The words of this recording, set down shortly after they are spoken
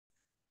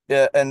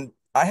Yeah, and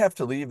I have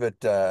to leave at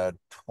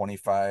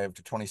 25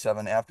 to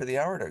 27 after the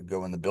hour to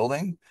go in the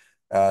building.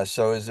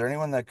 So is there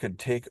anyone that could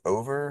take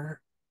over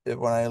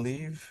when I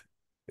leave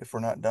if we're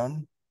not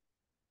done?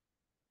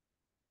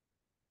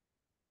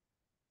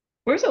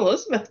 Where's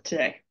Elizabeth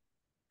today?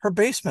 Her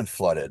basement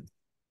flooded.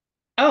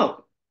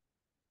 Oh,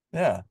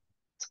 Yeah.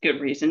 it's a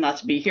good reason not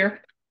to be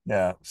here.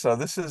 Yeah. So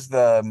this is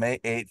the May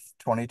 8th,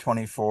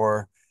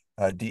 2024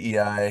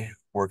 DEI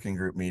working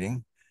group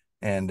meeting.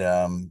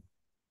 And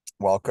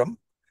welcome.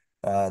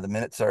 The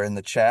minutes are in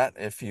the chat.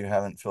 If you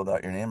haven't filled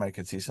out your name, I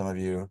can see some of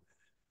you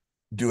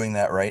doing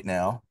that right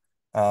now.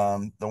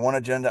 The one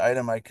agenda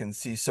item I can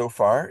see so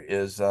far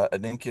is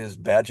Adinka's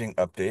badging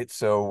update.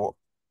 So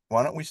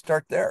why don't we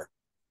start there?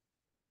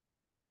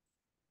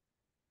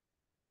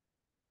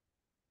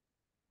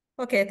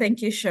 Okay,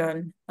 thank you,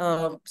 Sean.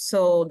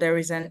 So there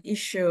is an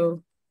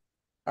issue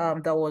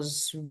that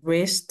was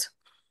raised,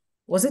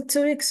 was it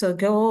 2 weeks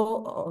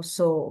ago or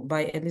so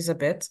by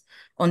Elizabeth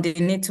on the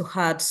need to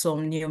add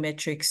some new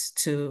metrics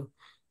to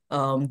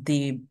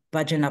the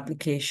badging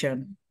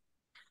application.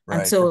 And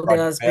Right. For so there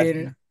project has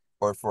been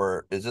badging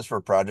or is this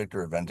for project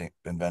or event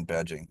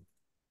badging?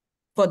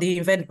 for the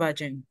event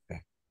badging.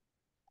 Okay.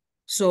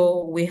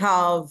 So we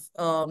have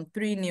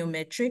three new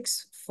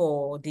metrics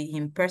for the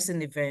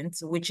in-person event,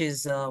 which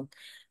is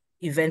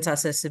event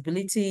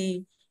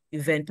accessibility,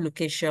 event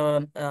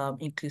location,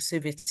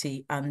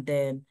 inclusivity, and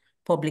then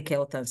public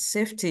health and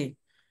safety.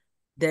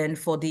 Then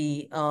for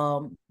the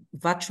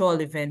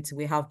virtual event,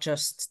 we have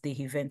just the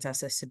event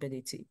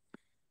accessibility.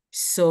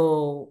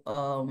 So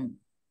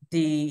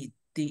the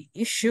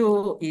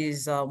issue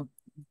is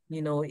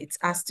it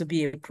has to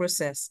be a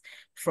process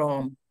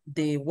from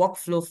the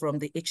workflow from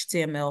the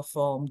HTML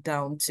form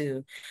down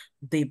to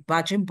the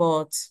badging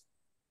bot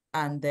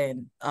and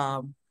then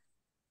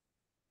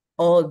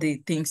all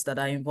the things that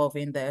are involved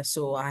in there.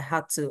 So I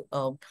had to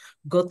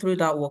go through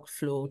that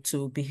workflow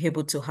to be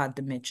able to add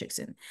the metrics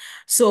in.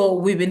 So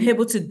we've been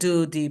able to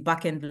do the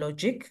backend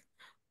logic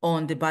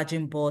on the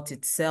badging bot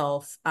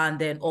itself, and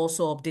then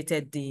also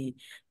updated the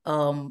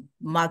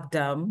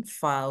Markdown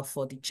file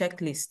for the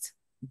checklist,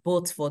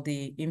 both for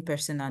the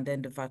in-person and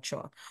then the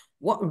virtual.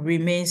 What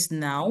remains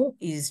now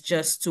is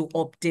just to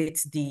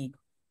update the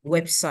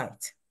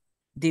website,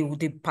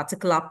 the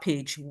particular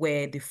page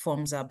where the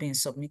forms are being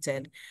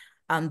submitted.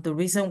 And the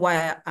reason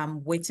why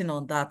I'm waiting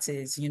on that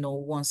is,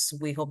 once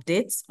we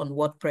update on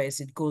WordPress,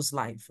 it goes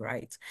live,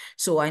 right?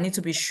 So I need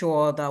to be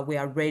sure that we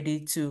are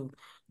ready to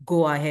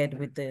go ahead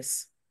with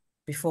this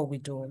before we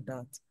do all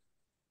that.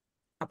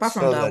 Apart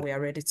from So that, that we are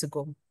ready to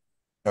go.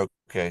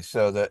 okay,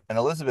 so that and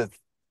Elizabeth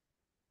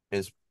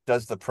is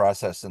does the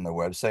process in the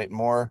website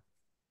more.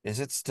 Is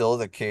it still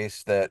the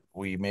case that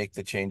we make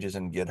the changes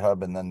in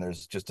GitHub and then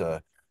there's just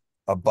a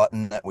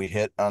button that we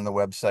hit on the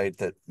website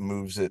that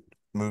moves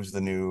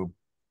the new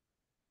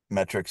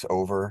metrics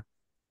over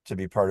to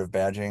be part of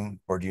badging,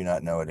 or do you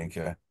not know it,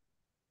 Inka?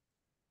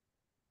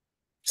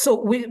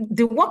 So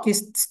the work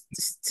is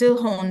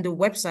still on the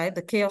website,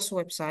 the CHAOSS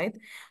website.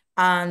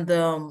 And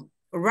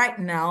right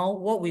now,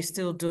 what we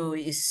still do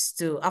is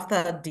to,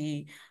 after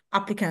the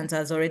applicant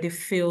has already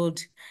filled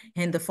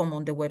in the form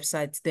on the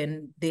website,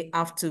 then they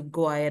have to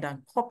go ahead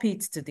and copy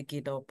it to the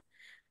GitHub.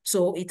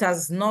 So it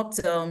has not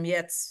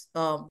yet.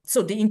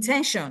 So the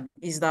intention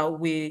is that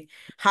we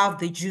have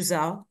the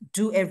user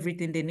do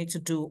everything they need to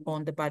do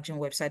on the badging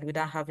website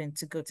without having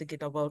to go to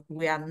GitHub. But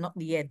we are not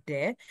yet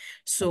there. Okay.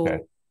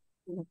 So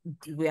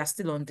we are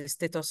still on the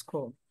status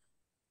quo.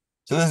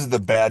 So this is the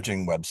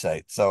badging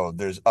website. So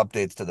there's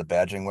updates to the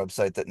badging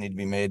website that need to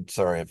be made.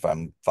 Sorry if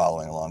I'm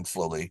following along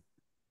slowly.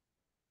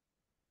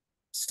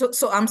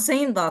 So I'm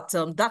saying that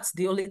that's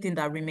the only thing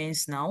that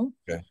remains now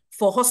Okay.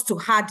 for us to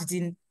add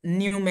the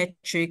new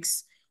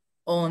metrics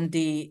on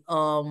the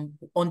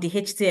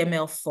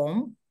HTML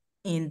form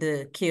in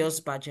the Chaos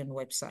Badging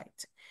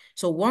website.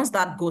 So once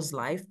that goes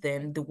live,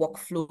 then the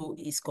workflow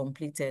is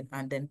completed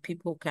and then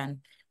people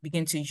can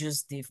begin to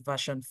use the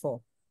version 4.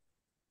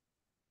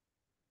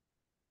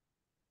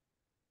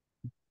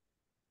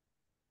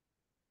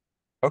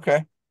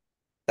 Okay.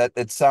 That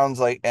it sounds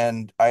like,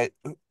 and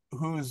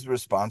who's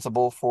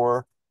responsible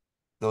for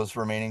those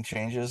remaining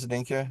changes,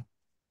 Dinka?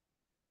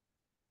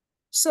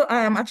 So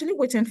I am actually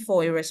waiting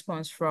for a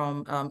response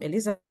from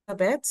Elizabeth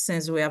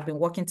since we have been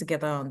working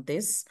together on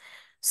this.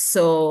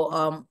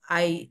 So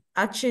I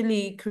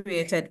actually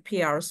created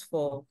PRs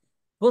for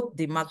both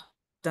the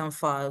Markdown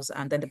files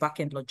and then the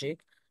backend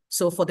logic.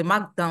 So for the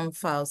Markdown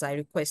files, I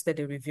requested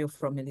a review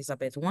from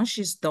Elizabeth. Once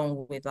she's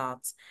done with that,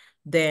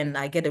 then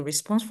I get a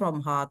response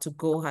from her to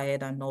go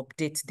ahead and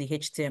update the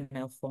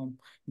HTML form.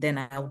 Then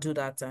I'll do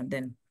that and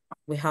then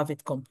we have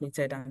it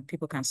completed and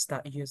people can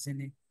start using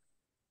it.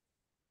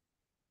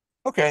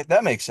 Okay,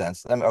 that makes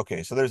sense.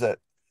 Okay, so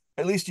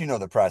at least you know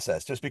the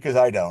process. Just because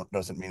I don't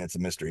doesn't mean it's a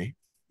mystery.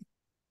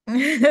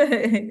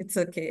 It's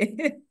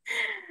okay.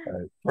 All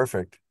right,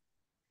 perfect.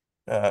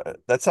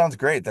 That sounds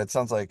great. That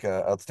sounds like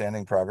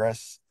outstanding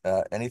progress.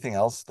 Anything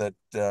else that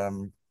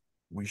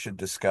we should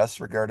discuss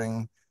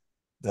regarding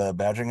the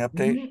badging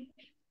update?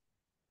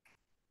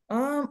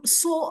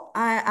 So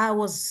I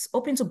was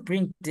hoping to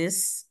bring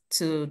this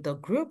to the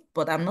group,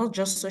 but I'm not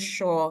just so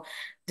sure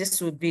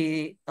this would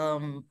be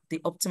the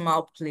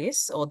optimal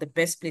place or the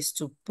best place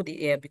to put it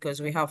here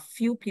because we have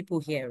few people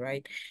here,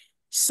 right?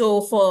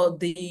 So for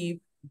the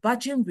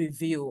badging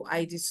review,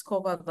 I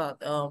discovered that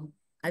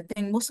I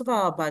think most of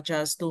our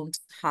badgers don't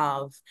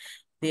have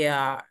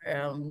their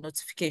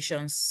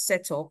notifications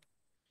set up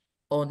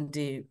on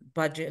the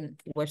badging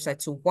website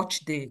to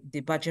watch the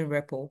badging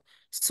repo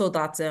so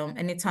that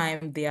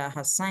anytime they are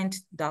assigned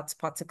that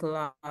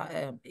particular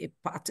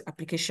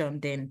application,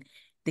 then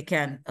they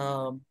can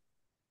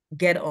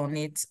get on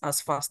it as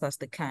fast as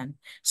they can.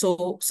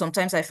 So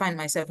sometimes I find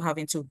myself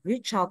having to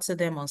reach out to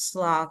them on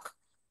Slack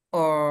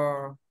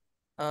or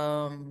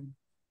um,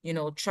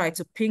 try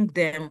to ping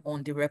them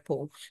on the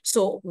repo.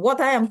 So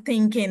what I am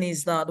thinking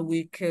is that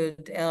we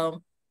could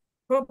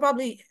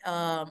probably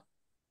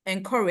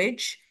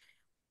encourage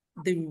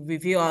the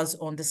reviewers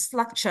on the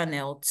Slack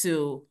channel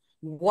to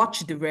watch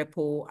the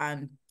repo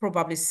and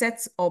probably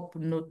set up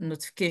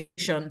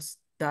notifications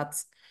that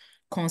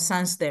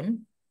concerns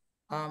them.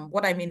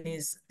 What I mean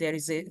is there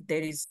is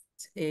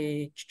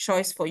a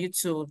choice for you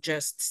to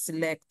just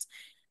select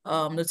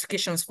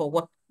notifications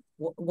for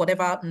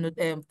whatever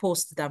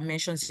post that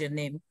mentions your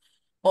name.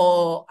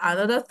 Or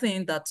another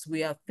thing that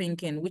we are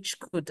thinking, which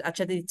could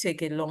actually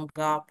take a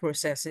longer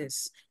process,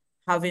 is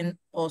having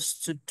us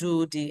to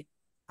do the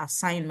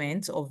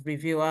assignment of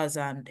reviewers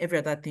and every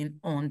other thing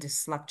on the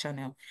Slack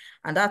channel.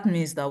 And that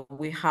means that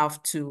we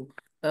have to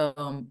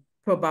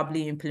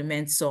probably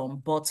implement some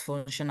bot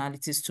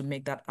functionalities to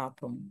make that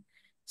happen.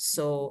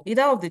 So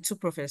either of the two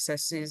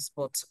processes,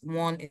 but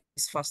one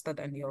is faster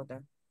than the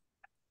other.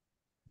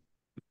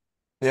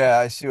 Yeah,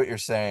 I see what you're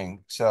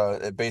saying. So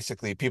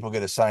basically, people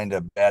get assigned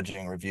a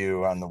badging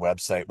review on the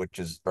website, which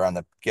is or on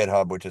the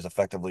GitHub, which is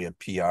effectively a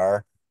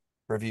PR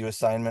review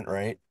assignment,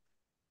 right?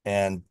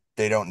 And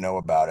they don't know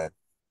about it.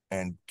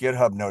 And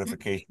GitHub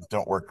notifications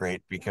don't work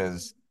great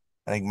because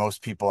I think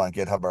most people on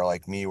GitHub are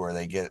like me, where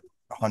they get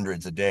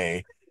hundreds a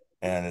day,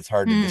 and it's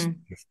hard to Mm,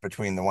 distinguish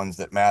between the ones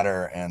that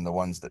matter and the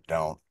ones that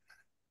don't.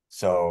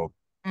 So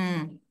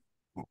mm,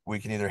 we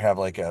can either have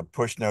like a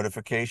push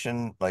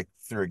notification, like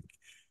through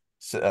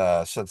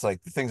so it's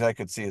like the things I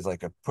could see is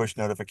like a push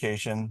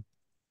notification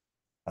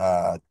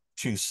uh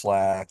to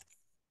Slack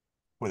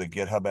with a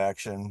GitHub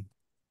action.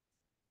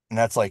 And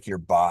that's like your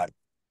bot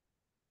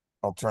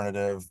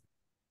alternative.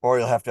 Or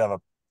you'll have to have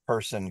a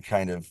person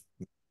kind of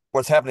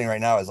what's happening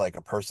right now is like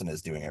a person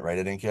is doing it, right,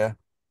 Adinkia?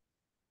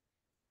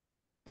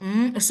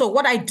 So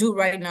what I do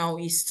right now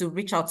is to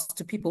reach out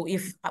to people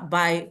if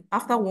by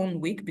after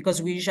 1 week,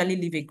 because we usually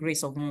leave a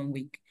grace of 1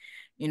 week,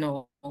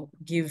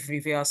 give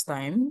reviewers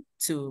time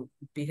to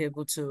be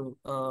able to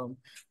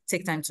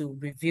take time to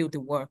review the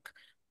work.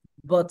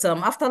 But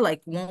after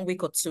like 1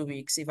 week or 2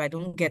 weeks, if I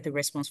don't get a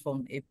response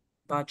from a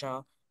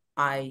badger,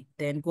 I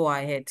then go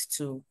ahead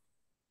to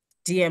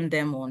DM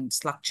them on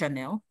Slack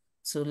channel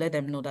to let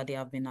them know that they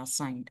have been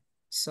assigned.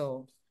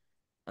 So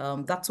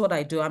that's what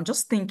I do. I'm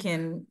just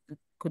thinking,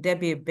 could there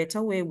be a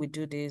better way we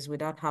do this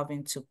without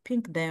having to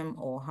ping them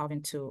or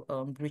having to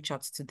reach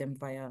out to them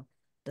via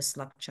the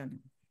Slack channel?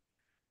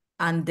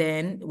 And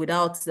then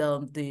without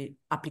the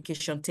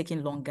application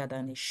taking longer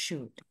than it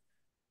should.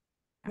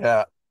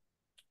 Yeah.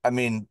 I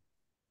mean,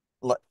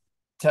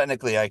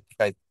 technically I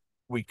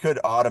we could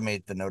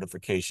automate the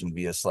notification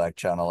via Slack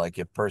channel. Like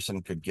a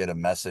person could get a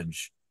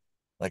message,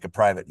 like a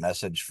private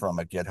message from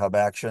a GitHub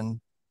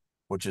action,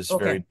 which is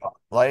very Okay.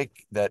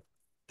 like that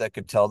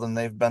could tell them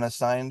they've been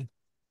assigned.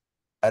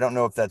 I don't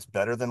know if that's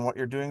better than what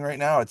you're doing right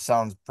now. It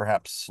sounds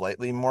perhaps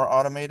slightly more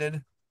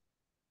automated.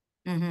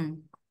 Mm-hmm.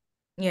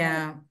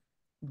 Yeah.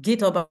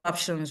 GitHub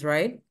options,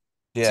 right?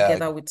 Yeah,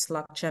 Together with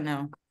Slack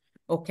channel.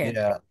 Okay.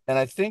 yeah. And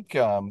I think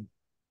I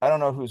don't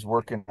know who's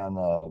working on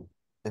the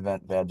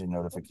event badging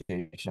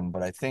notification,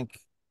 but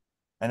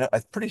I know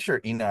I'm pretty sure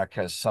Enoch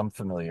has some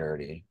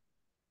familiarity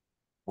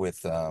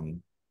with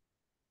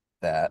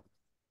that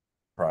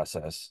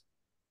process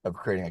of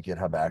creating a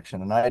GitHub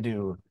action, and I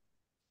do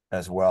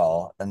as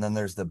well. And then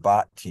there's the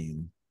bot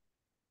team.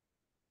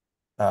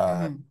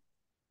 Uh, Mm-hmm.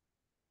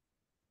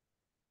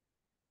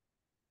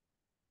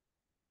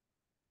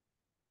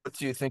 what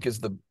do you think is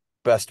the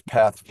best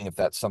path if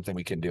that's something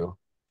we can do?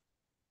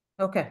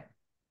 Okay.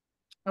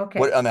 What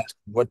Okay. I'm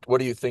asking, what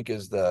do you think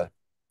is the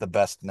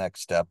best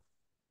next step,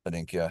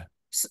 Adinkia?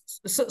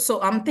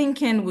 So I'm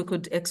thinking we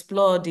could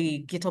explore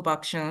the GitHub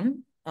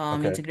action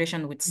Okay.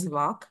 integration with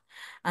Slack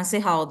and see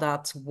how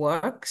that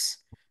works,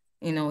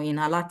 in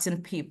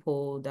alerting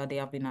people that they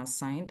have been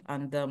assigned.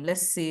 And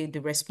let's see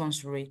the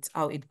response rate,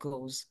 how it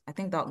goes. I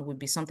think that would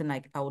be something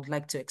like I would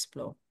like to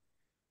explore.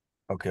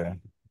 Okay.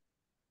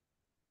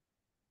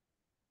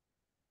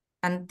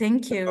 And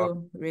thank So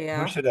you, who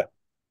Ria. should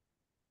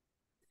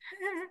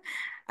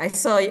I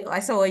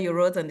saw what you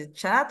wrote on the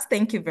chat.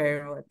 Thank you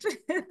very much.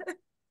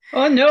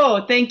 Oh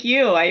no, thank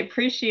you. I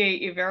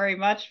appreciate you very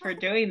much for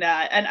doing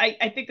that. And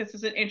I think this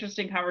is an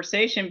interesting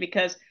conversation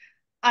because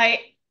I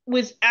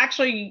was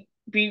actually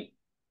be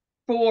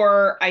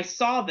before I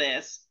saw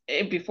this,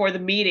 before the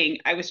meeting,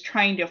 I was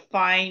trying to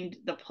find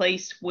the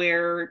place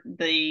where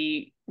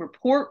the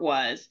report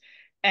was.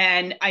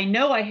 And I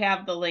know I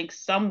have the link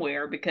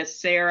somewhere because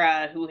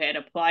Sarah, who had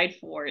applied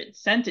for it,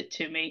 sent it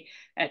to me.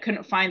 I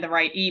couldn't find the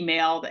right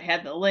email that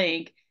had the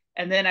link.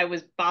 And then I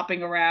was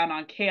bopping around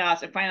on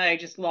CHAOSS. And finally, I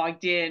just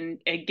logged in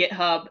at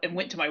GitHub and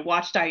went to my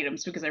watched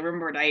items because I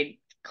remembered I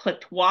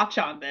clicked watch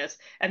on this.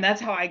 And that's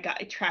how I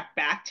got tracked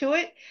back to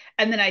it,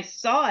 and then I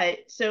saw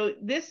it. So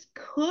this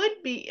could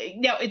be,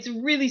 now it's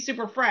really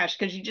super fresh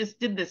because you just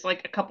did this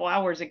like a couple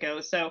hours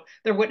ago. So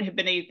there wouldn't have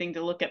been anything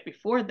to look at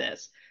before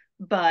this.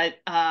 But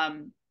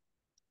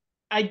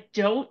I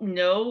don't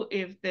know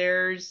if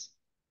there's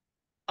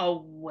a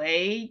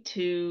way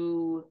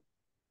to,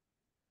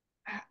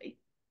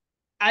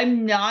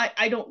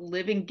 I don't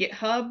live in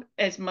GitHub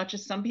as much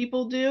as some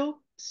people do.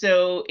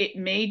 So it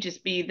may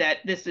just be that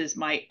this is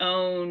my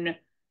own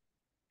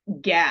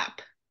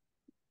gap,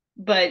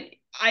 but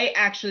I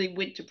actually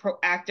went to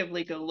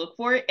proactively go look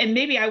for it. And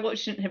maybe I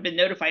shouldn't have been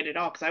notified at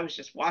all because I was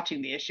just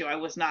watching the issue. I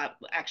was not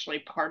actually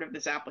part of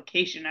this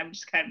application. I'm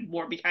just kind of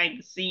more behind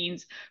the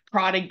scenes,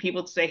 prodding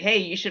people to say, hey,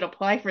 you should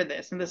apply for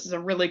this. And this is a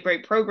really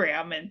great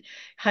program, and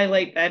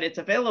highlight that it's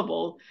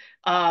available.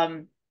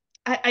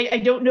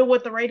 I don't know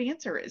what the right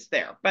answer is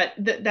there, but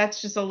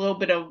that's just a little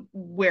bit of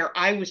where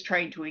I was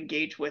trying to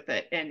engage with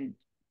it. And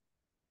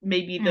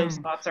maybe those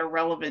Mm. thoughts are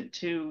relevant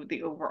to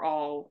the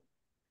overall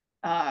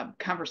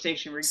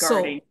conversation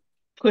regarding So,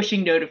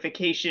 pushing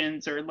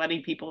notifications or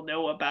letting people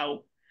know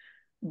about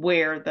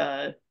where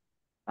the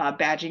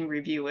badging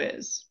review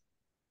is.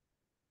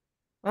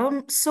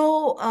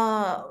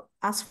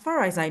 as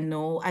far as I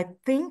know, I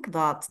think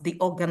that the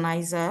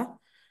organizer,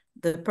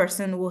 the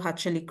person who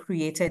actually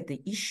created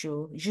the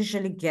issue,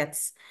 usually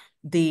gets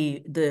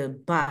the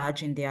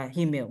badge in their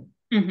email.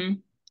 Mm-hmm.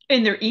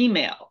 In their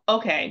email.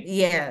 Okay.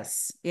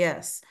 Yes,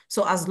 yes.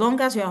 So as long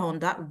as you're on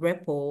that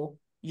repo,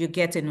 you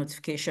get a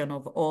notification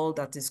of all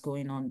that is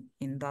going on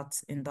in that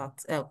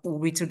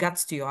with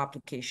regards to your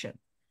application.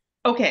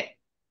 Okay.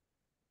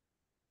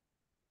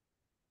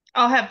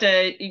 I'll have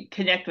to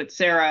connect with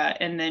Sarah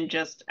and then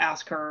just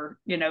ask her,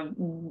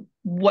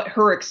 what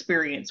her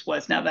experience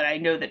was now that I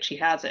know that she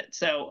has it.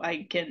 So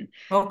I can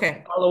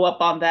Okay. follow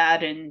up on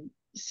that and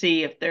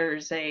see if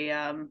there's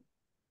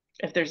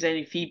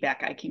any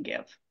feedback I can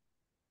give.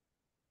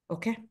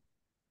 Okay.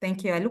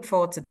 Thank you. I look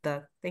forward to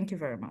that. Thank you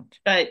very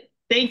much. But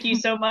thank you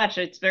so much.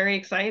 It's very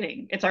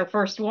exciting. It's our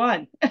first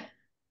one.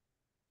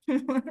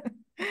 Hopefully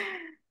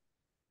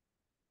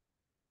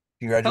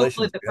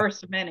Congratulations. the Yeah,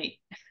 first of many.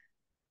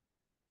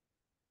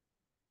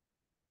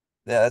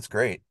 yeah, that's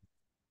great.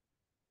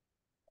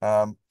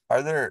 Are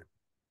there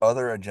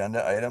other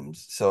agenda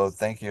items? So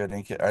thank you.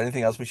 Thank you.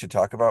 Anything else we should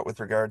talk about with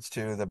regards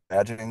to the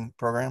badging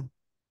program?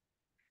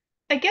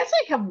 I guess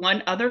I have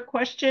one other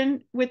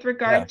question with Yeah.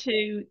 regard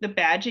to the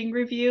badging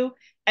review.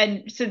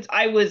 And since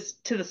I was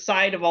to the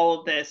side of all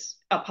of this,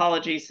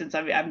 apologies, since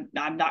I'm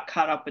not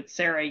caught up with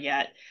Sarah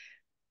yet.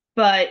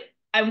 But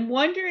I'm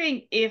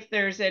wondering if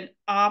there's an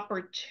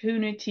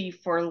opportunity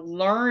for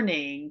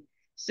learning.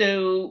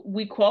 So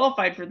we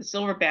qualified for the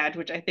silver badge,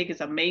 which I think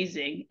is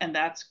amazing, and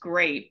that's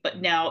great.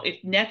 But now,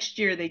 if next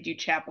year they do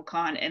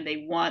ChapelCon and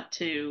they want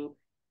to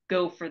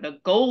go for the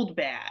gold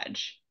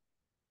badge,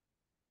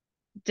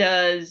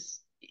 does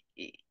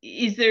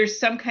is there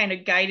some kind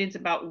of guidance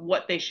about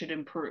what they should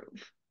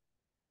improve?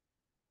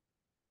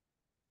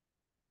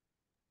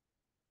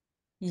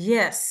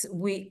 Yes,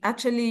 we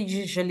actually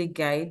usually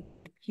guide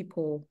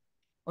people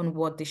on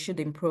what they should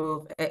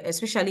improve,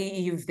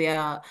 especially if there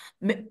are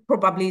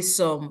probably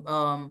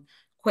some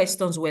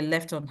questions were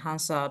left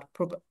unanswered.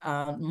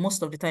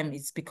 Most of the time,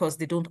 it's because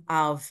they don't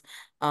have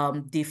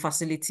the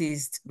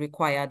facilities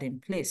required in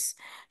place.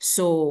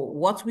 So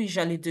what we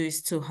usually do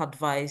is to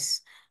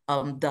advise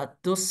that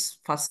those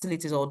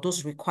facilities or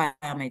those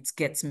requirements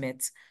get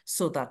met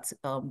so that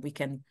we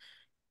can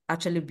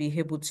actually be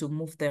able to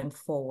move them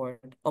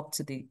forward up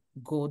to the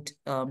gold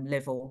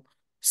level.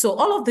 So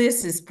all of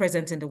this is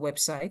present in the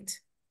website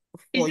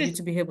Is for you this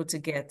to be able to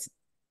get.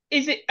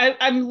 is it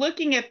I'm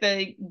looking at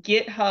the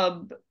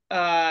GitHub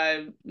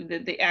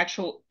the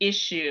actual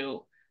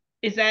issue.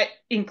 Is that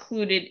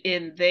included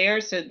in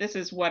there? So this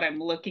is what I'm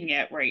looking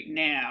at right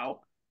now.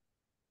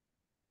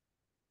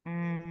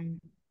 Mm,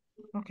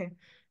 okay.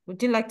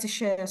 Would you like to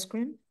share a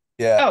screen?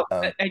 Yeah.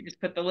 Oh, I just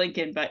put the link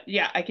in, but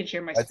yeah, I can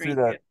share my I threw screen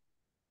too. the,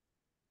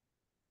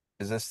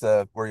 is this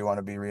the where you want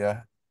to be,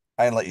 Ria?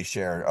 I can let you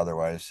share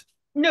otherwise.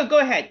 No, go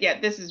ahead. Yeah,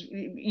 this is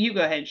you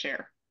go ahead and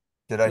share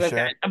Did I because I've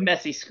got share? a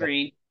messy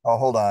screen. Oh,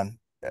 hold on.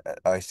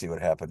 I see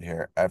what happened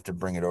here. I have to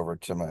bring it over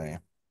to my,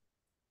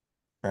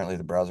 apparently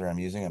the browser I'm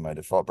using and my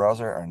default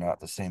browser are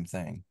not the same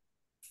thing.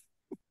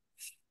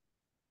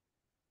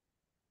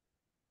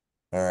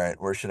 All right,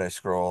 where should I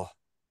scroll?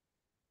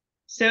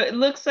 So it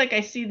looks like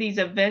I see these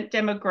event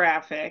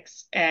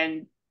demographics,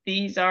 and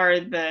these are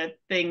the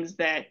things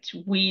that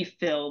we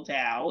filled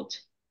out.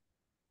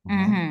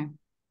 Mhm.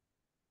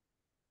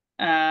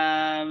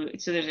 Mm-hmm.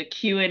 So there's a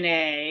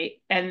Q&A,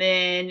 and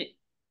then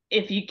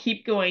if you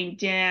keep going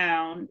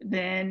down,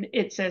 then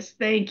it says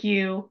thank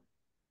you.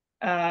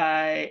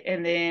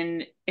 And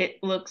then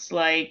it looks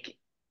like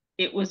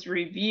it was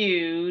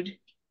reviewed.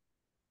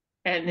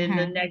 And then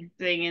the Mm-hmm. next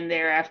thing in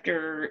there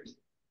after,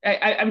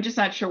 I'm just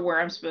not sure where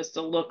I'm supposed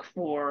to look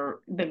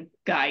for the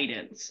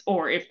guidance,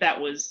 or if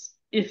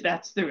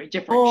that's through a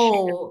different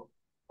share.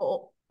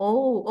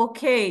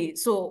 Okay.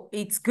 So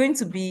it's going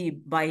to be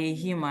by a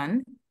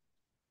human,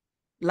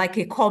 like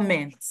a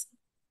comment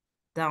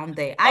down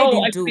there. I Oh, I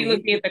didn't should do be it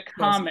looking at the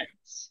because,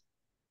 comments.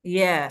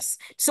 yes.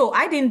 So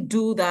I didn't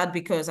do that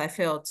because I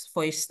felt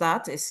for a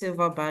start, a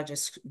silver badge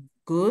is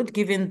good,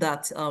 given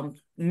that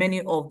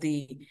many of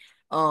the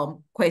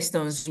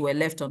questions were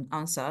left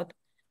unanswered.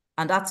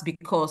 And that's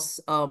because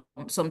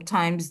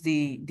sometimes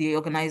the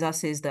organizer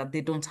says that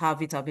they don't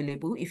have it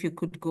available. If you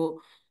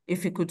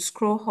could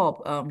scroll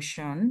up,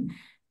 Sean,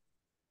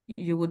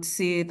 you would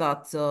see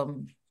that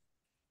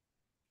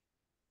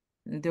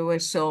there were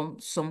some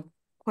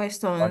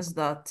questions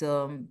that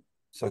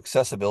So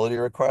accessibility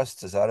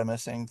requests, is that a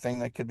missing thing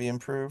that could be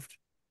improved, for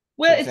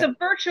Well, it's example?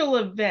 a virtual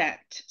event,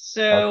 Okay.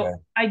 so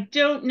I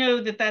don't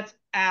know that that's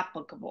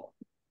applicable.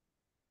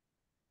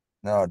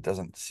 No, it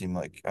doesn't seem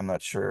like, I'm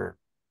not sure.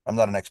 I'm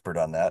not an expert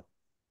on that.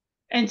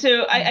 And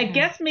so I mhm.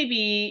 guess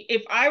maybe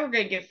if I were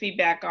going to give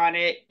feedback on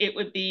it, it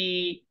would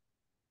be,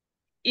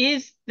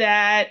 is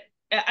that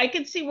I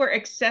can see where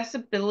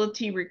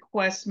accessibility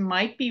requests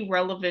might be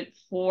relevant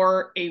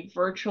for a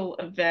virtual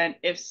event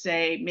if,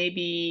 say,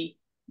 maybe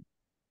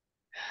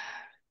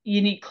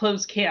you need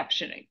closed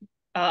captioning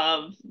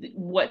of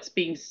what's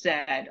being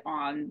said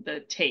on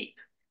the tape,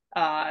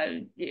 uh,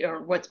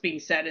 or what's being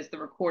said as the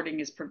recording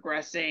is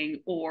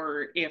progressing,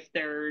 or if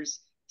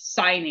there's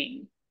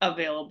signing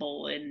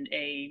available in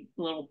a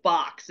little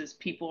box as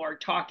people are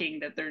talking,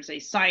 that there's a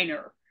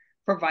signer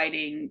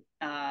providing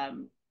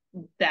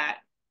that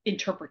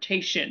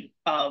interpretation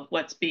of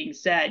what's being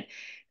said.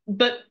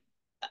 But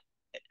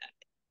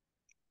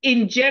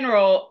in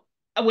general,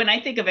 when I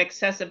think of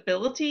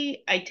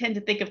accessibility, I tend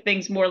to think of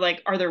things more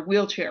like, are there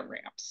wheelchair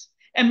ramps?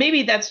 And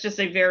maybe that's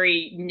just a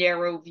very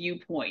narrow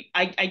viewpoint.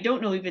 I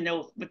don't know even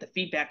know what the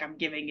feedback I'm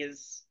giving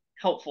is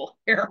helpful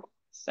here.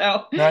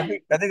 So, No, I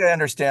think I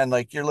understand.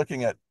 Like you're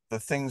looking at the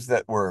things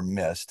that were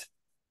missed,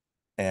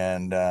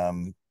 and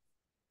I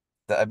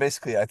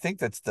think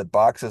that's the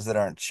boxes that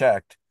aren't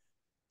checked.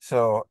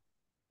 So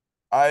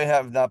I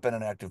have not been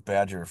an active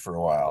badger for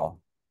a while,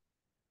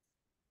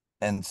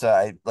 and so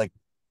I like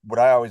what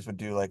I always would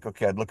do. Like,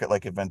 okay, I'd look at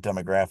like event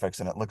demographics,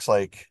 and it looks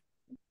like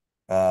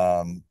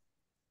um,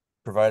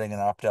 providing an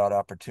opt-out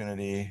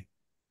opportunity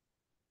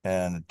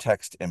and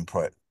text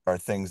input are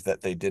things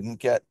that they didn't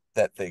get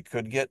that they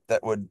could get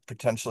that would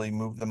potentially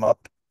move them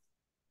up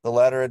the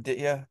ladder.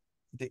 Aditya,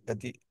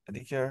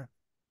 Aditya.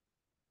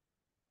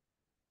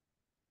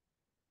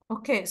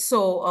 Okay,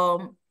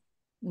 so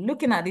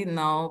looking at it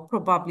now,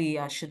 probably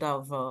I should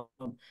have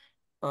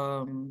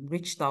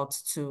reached out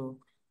to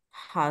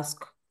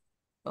ask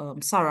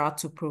Sarah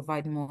to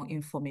provide more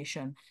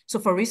information. So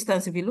for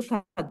instance, if you look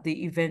at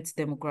the event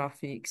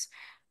demographics,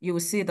 you will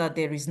see that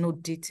there is no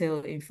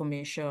detailed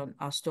information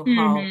as to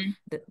how mm-hmm.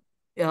 the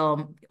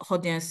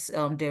audience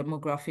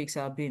demographics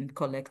are being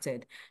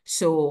collected.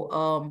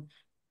 So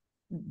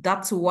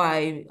that's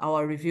why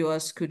our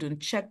reviewers couldn't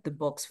check the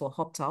box for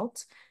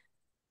opt-out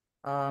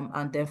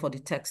and then for the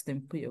text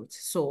input.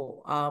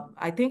 So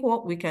I think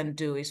what we can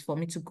do is for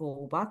me to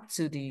go back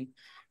to the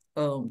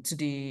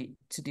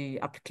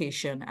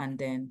application and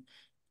then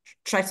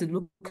try to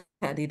look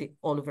at it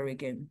all over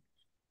again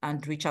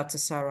and reach out to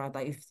Sarah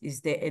that if is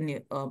there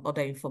any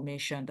other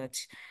information that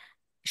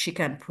she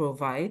can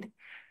provide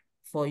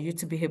for you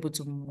to be able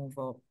to move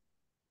up.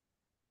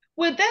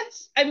 Well,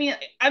 I mean,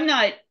 I'm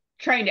not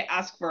trying to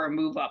ask for a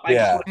move up. I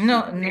just Yeah, want to be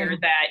No, clear no,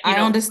 that, I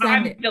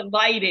understand I'm it.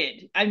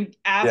 delighted. I'm yeah.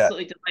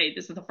 absolutely delighted.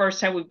 This is the first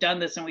time we've done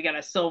this and we got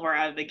a silver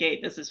out of the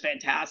gate. This is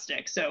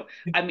fantastic. So,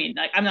 I mean,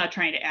 like, I'm not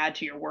trying to add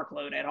to your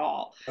workload at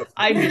all. What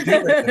I'm do you just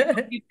do with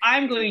it?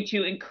 I'm going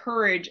to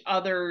encourage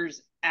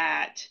others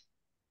at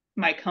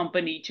my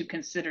company to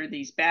consider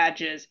these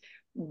badges.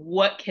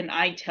 What can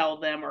I tell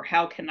them, or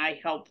how can I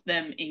help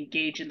them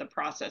engage in the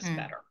process Mm,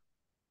 better?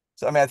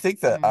 So, I mean, I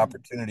think the mm,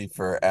 opportunity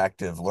for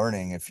active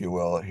learning, if you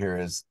will, here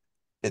is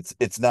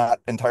it's not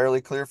entirely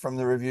clear from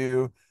the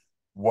review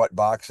what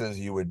boxes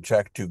you would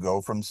check to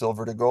go from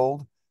silver to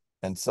gold.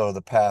 And so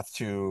the path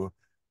to,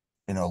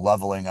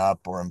 leveling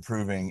up or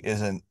improving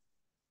isn't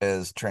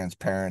as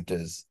transparent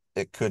as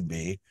it could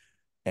be.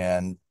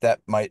 And that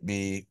might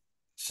be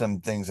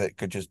some things that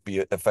could just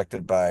be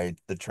affected by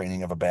the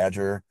training of a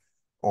badger,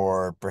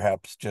 or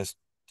perhaps just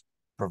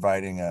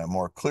providing a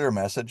more clear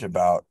message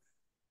about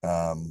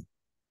um,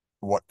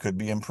 what could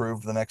be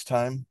improved the next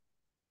time.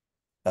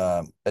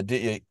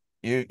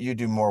 You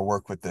do more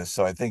work with this,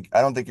 so I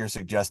don't think you're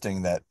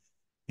suggesting that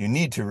you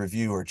need to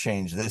review or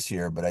change this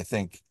year, but I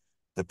think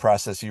the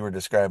process you were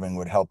describing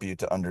would help you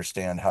to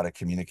understand how to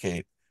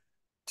communicate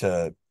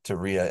to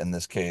Ria in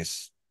this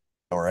case,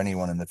 or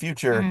anyone in the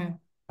future. mm,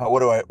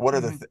 What are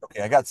mm,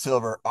 okay, I got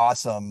silver,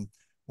 awesome.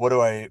 What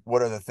are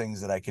the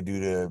things that I could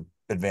do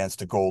to advance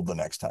to gold the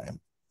next time,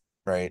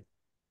 right?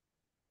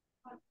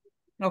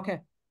 Okay. Or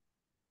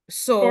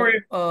So,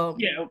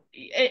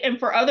 if, and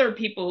for other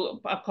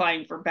people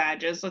applying for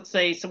badges, let's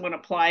say someone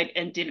applied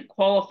and didn't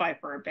qualify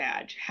for a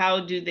badge, how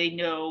do they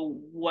know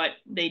what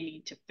they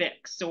need to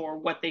fix or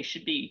what they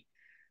should be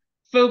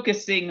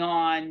focusing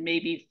on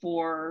maybe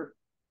for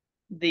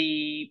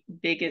the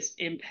biggest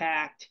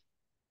impact?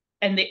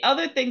 And the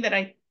other thing that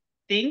I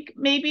think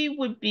maybe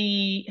would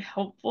be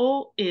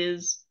helpful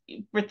is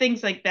for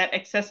things like that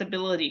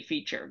accessibility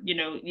feature,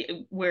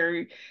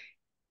 where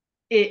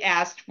it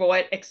asked for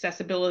what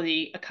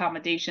accessibility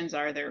accommodations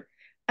are there.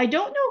 I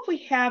don't know if we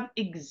have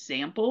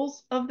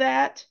examples of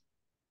that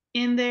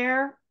in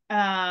there,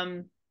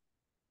 in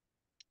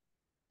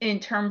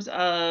terms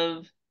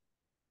of,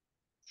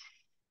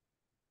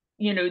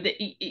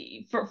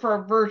 for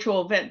a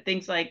virtual event,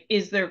 things like,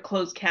 is there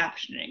closed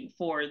captioning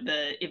for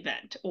the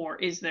event, or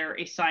is there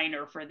a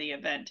signer for the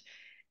event?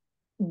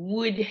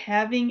 Would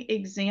having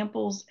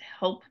examples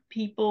help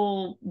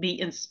people be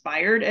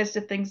inspired as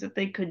to things that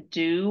they could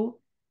do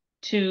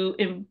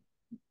to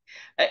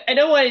I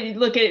don't want to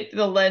look at it through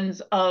the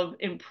lens of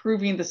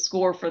improving the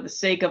score for the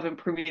sake of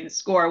improving the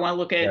score. I want to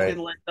look at it through Right.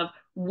 the lens of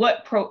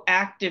what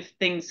proactive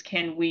things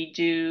can we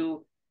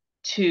do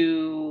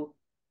to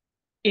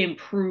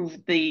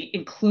improve the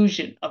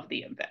inclusion of the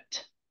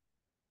event.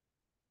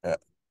 Yeah,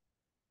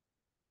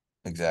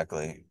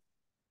 exactly.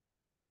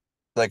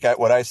 Like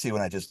what I see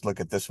when I just look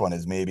at this one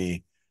is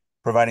maybe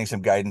providing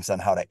some guidance on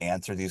how to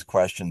answer these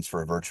questions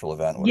for a virtual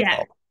event would have Yeah,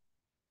 helped.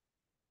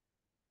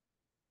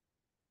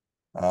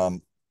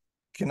 Um,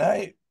 can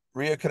I,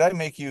 Ria, could I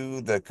make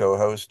you the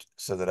co-host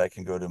so that I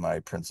can go to my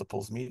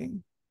principals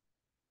meeting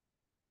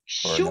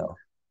or sure. no?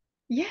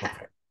 Yeah,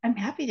 Okay. I'm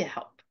happy to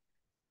help.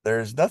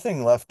 There's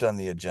nothing left on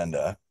the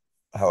agenda,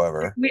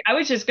 however. I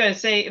was just going to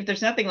say, if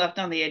there's nothing left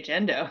on the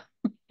agenda,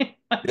 I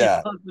just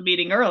Yeah, close the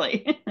meeting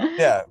early.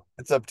 yeah,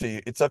 it's up to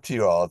you. It's up to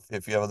you all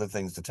if you have other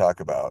things to talk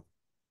about.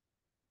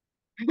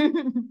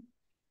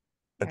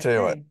 I tell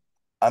you what, okay.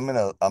 I'm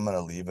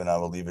gonna leave and I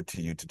will leave it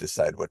to you to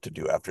decide what to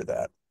do after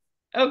that.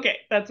 Okay,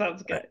 that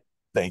sounds All right. good.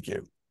 Thank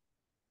you.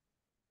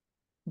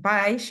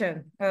 Bye,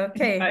 Sean. Bye,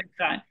 Okay.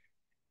 John.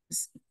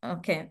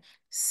 Okay.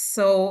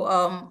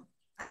 So,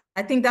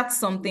 I think that's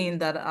something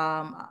that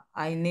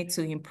I need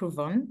to improve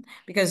on,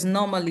 because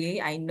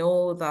normally I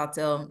know that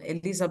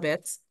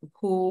Elizabeth,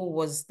 who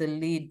was the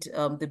lead,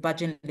 the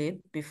badging lead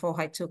before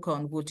I took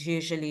on, would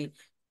usually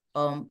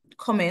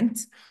comment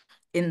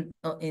in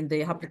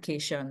the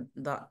application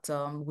that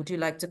would you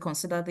like to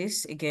consider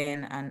this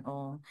again, and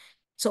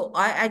so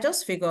I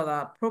just figure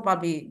that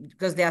probably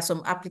because there are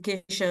some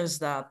applications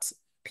that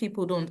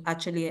people don't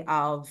actually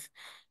have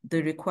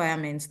the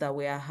requirements that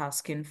we are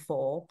asking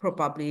for.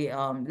 Probably,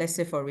 let's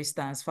say for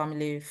instance,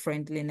 family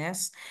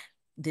friendliness,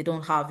 they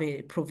don't have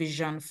a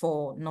provision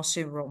for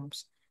nursing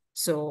rooms.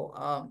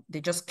 So they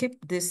just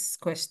keep this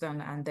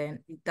question, and then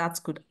that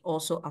could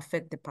also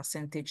affect the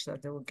percentage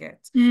that they will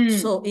get. Mm.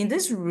 So in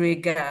this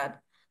regard,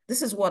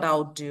 this is what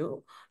I'll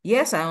do.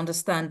 Yes, I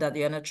understand that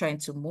you're not trying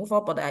to move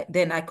up, but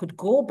then I could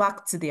go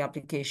back to the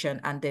application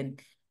and then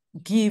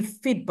give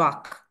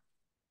feedback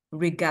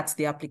regards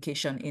the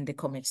application in the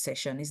comment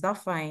section. Is that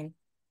fine?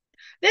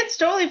 That's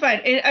totally fine.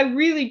 And I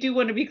really do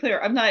want to be clear.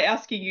 I'm not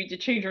asking you to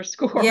change your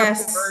score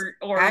Yes.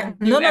 or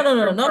No, do no, no,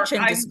 no, extra no, not work.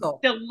 change the I'm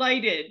scope.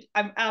 delighted.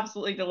 I'm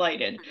absolutely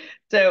delighted.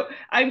 So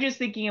I'm just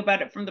thinking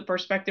about it from the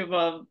perspective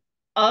of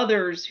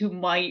others who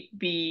might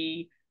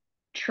be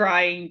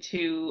trying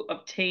to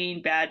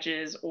obtain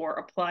badges or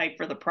apply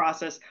for the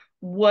process.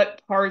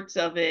 What parts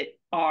of it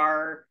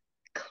are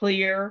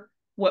clear?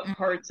 What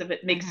parts of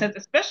it make Mm-hmm. sense,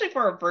 especially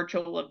for a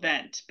virtual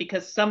event,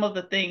 because some of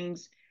the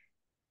things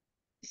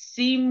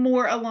seem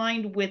more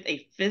aligned with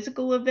a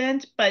physical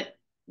event, but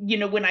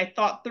when I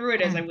thought through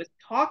it as I Mm-hmm. was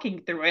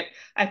talking through it,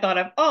 I thought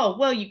of, oh,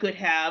 well, you could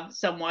have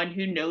someone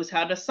who knows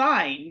how to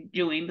sign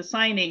doing the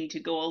signing to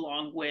go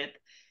along with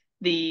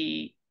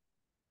the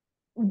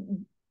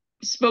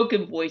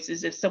spoken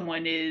voices if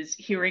someone is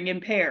hearing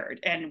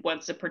impaired and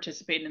wants to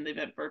participate in the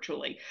event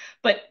virtually.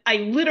 But I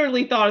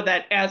literally thought of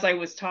that as I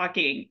was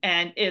talking.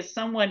 And if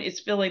someone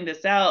is filling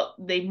this out,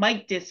 they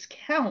might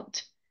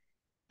discount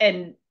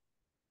an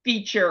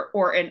feature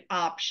or an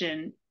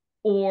option,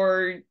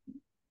 or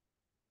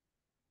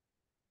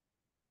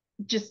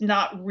just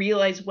not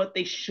realize what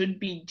they should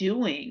be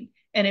doing.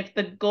 And if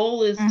the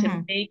goal is to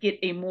Mm-hmm. make it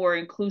a more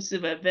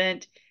inclusive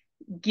event,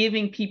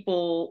 giving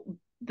people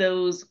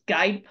those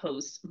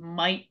guideposts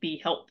might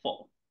be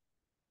helpful.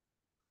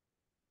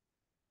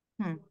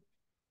 Hmm.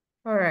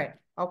 All right.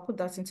 I'll put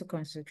that into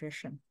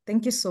consideration.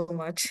 Thank you so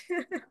much.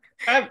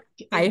 I,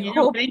 I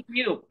hope. thank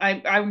you.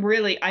 I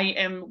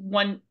am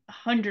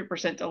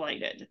 100%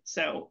 delighted.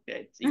 So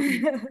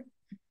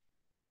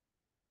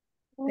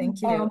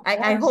Thank you.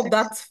 I hope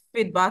that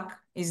feedback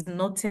is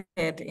noted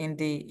in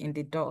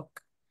the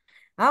doc.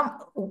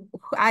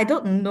 I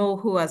don't know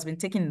who has been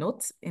taking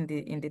notes in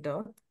the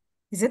doc.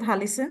 Is it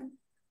Allison?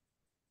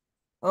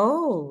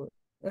 Oh.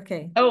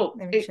 Okay, Oh,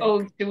 let me check.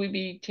 should we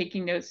be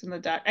taking notes in the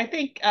doc? I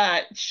think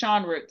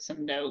Sean wrote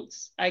some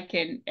notes. I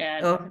can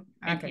add Oh,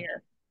 in okay.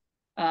 here.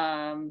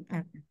 Um,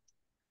 Okay.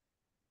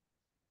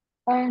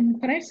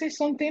 Can I say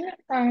something?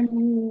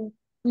 I'm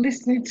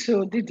listening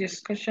to the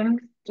discussion,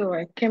 so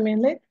I came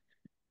in late.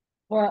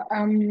 Well,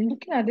 I'm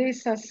looking at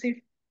this as if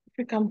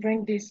we can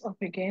bring this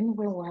up again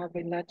when we have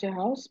a larger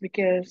house,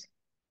 because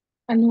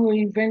I know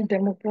event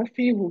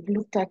demography, we've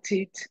looked at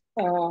it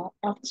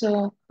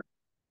after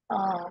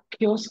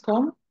chaos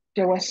come.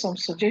 There was some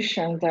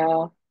suggestion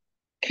that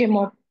came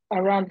up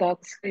around that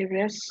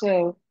area.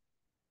 So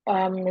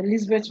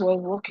Elizabeth was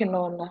working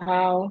on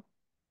how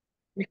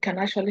we can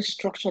actually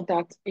structure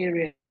that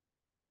area.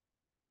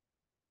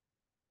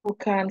 We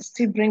can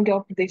still bring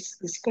up this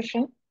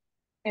discussion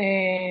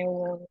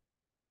and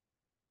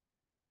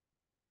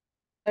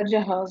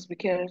larger house,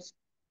 because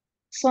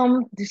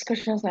some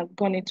discussions have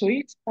gone into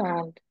it,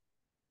 and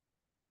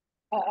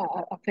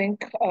I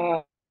think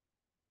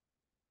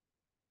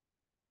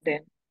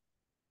then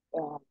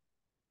uh,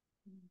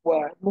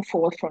 we'll move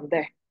forward from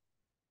there.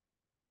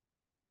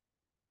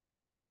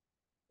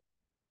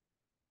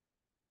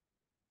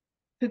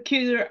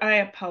 Peculiar, I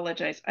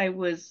apologize. I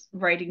was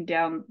writing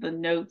down the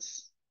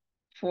notes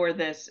for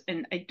this,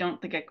 and I don't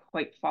think I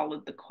quite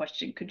followed the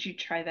question. Could you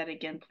try that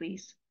again,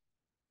 please?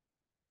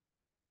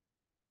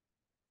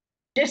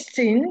 Just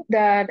seeing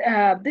that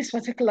this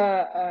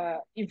particular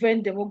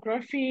event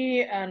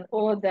demography and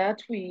all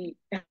that, we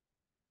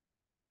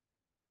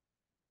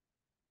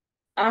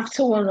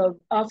after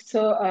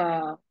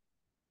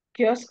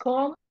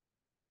Kioscom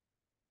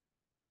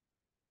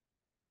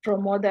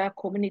from other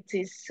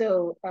communities.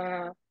 So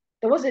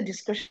there was a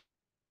discussion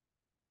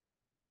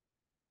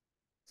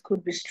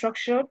could be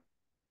structured,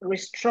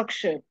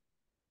 restructured.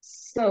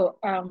 So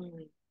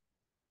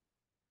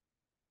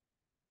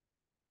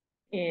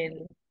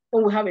in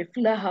we have a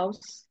fuller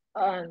house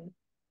and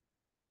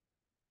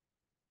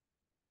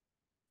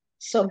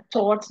some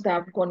thoughts that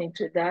have gone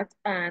into that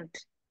and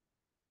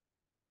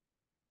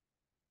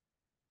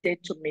they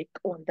to make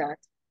on that.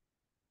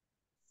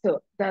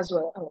 So that's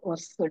what I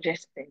was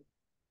suggesting.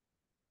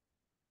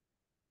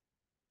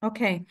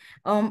 Okay.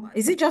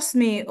 Is it just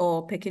me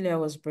or Peculiar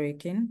was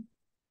breaking?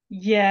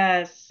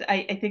 Yes,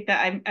 I think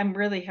that I'm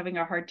really having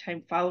a hard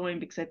time following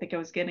because I think I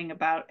was getting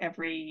about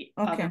every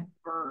Okay. other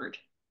word.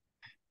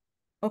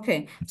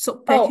 Okay.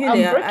 So Oh, I'm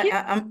Peculiar, breaking?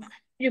 I'm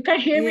You can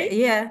hear yeah,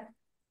 me? yeah.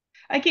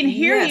 I can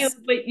hear you, Yes.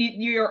 but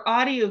your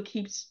audio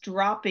keeps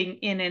dropping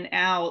in and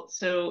out,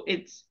 so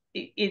it's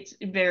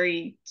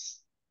very So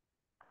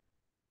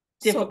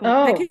difficult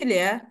Oh,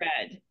 Peculiar, to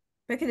read.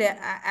 Peculiar,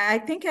 I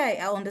think I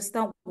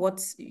understand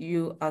what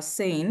you are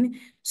saying.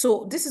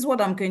 So this is what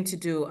I'm going to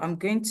do. I'm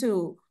going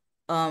to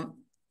um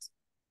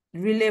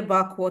relay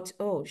back what,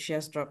 oh, she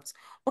has dropped.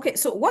 Okay,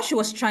 so what she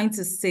was trying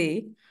to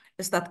say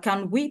is that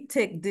can we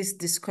take this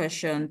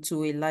discussion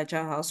to a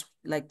larger house,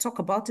 like talk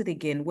about it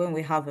again when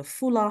we have a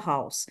fuller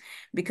house?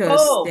 Because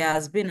Oh, there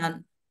has been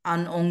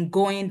an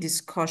ongoing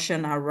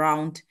discussion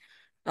around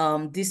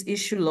this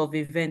issue of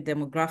event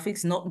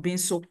demographics not being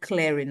so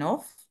clear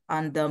enough,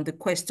 and the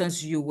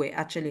questions you were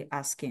actually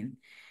asking,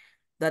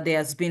 that there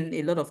has been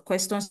a lot of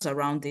questions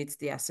around it,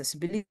 the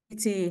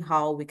accessibility,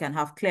 how we can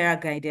have clearer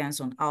guidance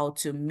on how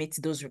to meet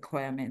those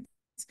requirements.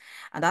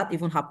 And that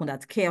even happened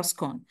at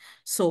CHAOSScon.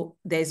 So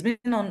there's been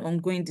an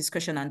ongoing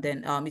discussion, and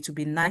then it would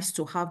be nice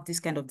to have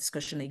this kind of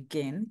discussion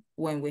again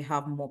when we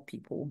have more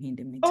people in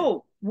the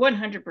meeting.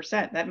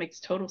 100%. That makes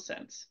total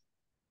sense.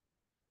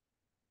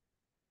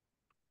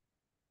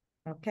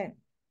 Okay.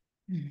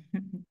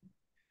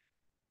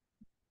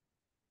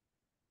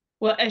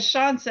 Well, as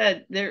Sean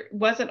said, there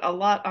wasn't a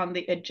lot on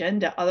the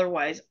agenda.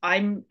 Otherwise,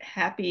 I'm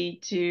happy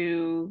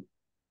to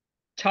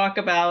talk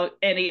about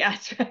any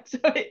aspects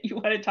of it you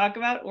want to talk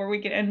about, or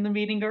we can end the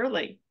meeting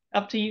early.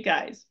 Up to you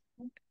guys.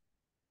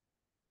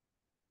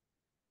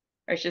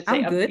 Or I should say,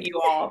 I'm up to good.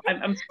 you all.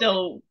 I'm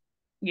still,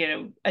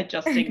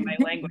 adjusting my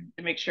language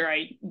to make sure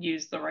I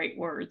use the right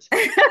words.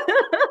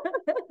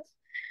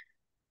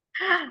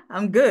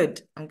 I'm good.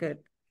 I'm good.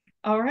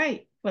 All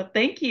right. Well,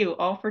 thank you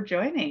all for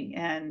joining,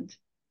 and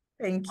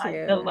Thank I'm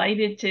you.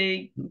 delighted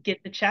to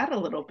get to chat a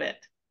little bit.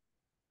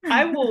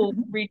 I will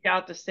reach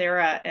out to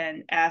Sarah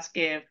and ask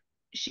if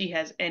she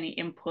has any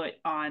input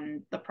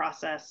on the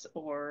process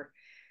or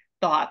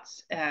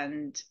thoughts,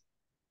 and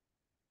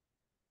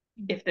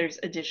if there's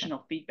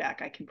additional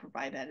feedback, I can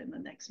provide that in the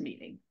next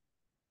meeting.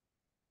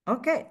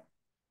 Okay.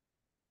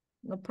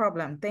 No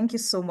problem. Thank you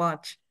so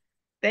much.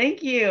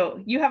 Thank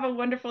you. You have a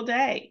wonderful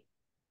day.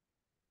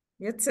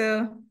 You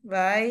too.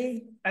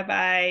 Bye. Bye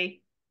bye.